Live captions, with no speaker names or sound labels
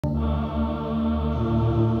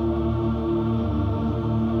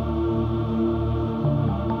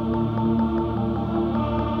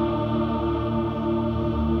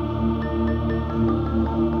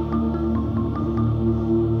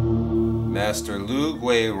Master Lu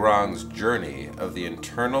Gui Rong's journey of the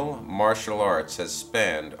internal martial arts has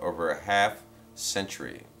spanned over a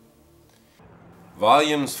half-century.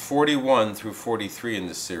 Volumes 41 through 43 in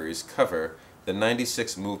this series cover the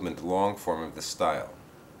 96-movement long form of the style.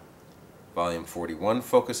 Volume 41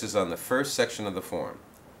 focuses on the first section of the form.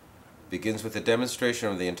 It begins with a demonstration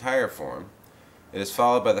of the entire form. It is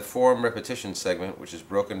followed by the form repetition segment, which is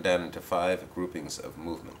broken down into 5 groupings of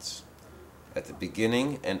movements. At the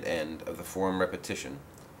beginning and end of the form repetition,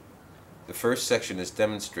 the first section is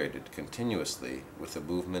demonstrated continuously with the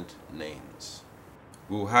movement names.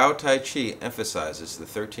 Wu Hao Tai Chi emphasizes the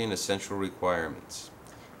 13 essential requirements.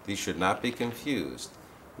 These should not be confused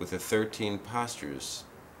with the 13 postures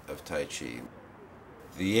of Tai Chi.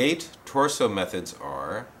 The 8 torso methods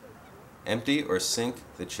are: empty or sink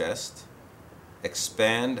the chest,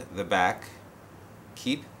 expand the back,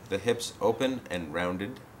 keep the hips open and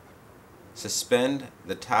rounded, suspend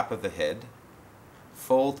the top of the head,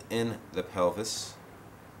 fold in the pelvis,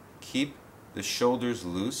 keep the shoulders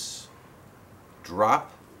loose,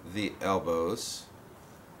 drop the elbows,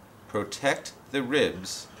 protect the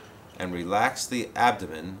ribs, and relax the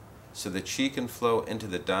abdomen so the qi can flow into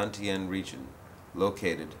the dantian region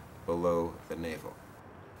located below the navel.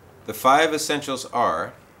 The 5 essentials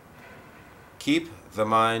are: keep the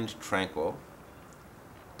mind tranquil,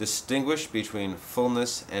 distinguish between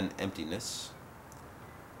fullness and emptiness,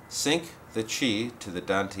 sink the qi to the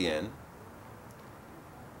dantian,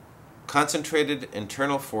 concentrated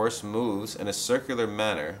internal force moves in a circular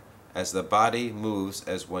manner as the body moves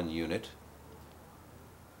as one unit,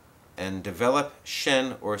 and develop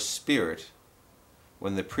shen or spirit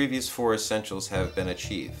when the previous 4 essentials have been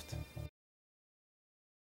achieved.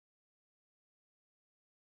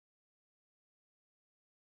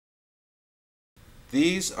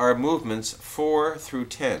 These are movements 4 through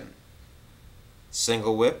 10.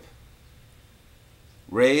 Single whip,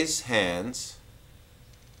 raise hands,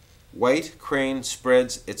 white crane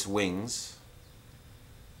spreads its wings,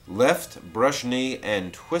 left brush knee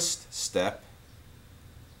and twist step,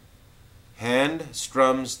 hand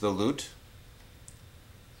strums the lute,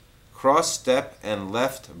 cross step and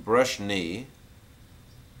left brush knee,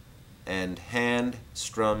 and hand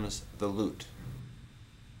strums the lute.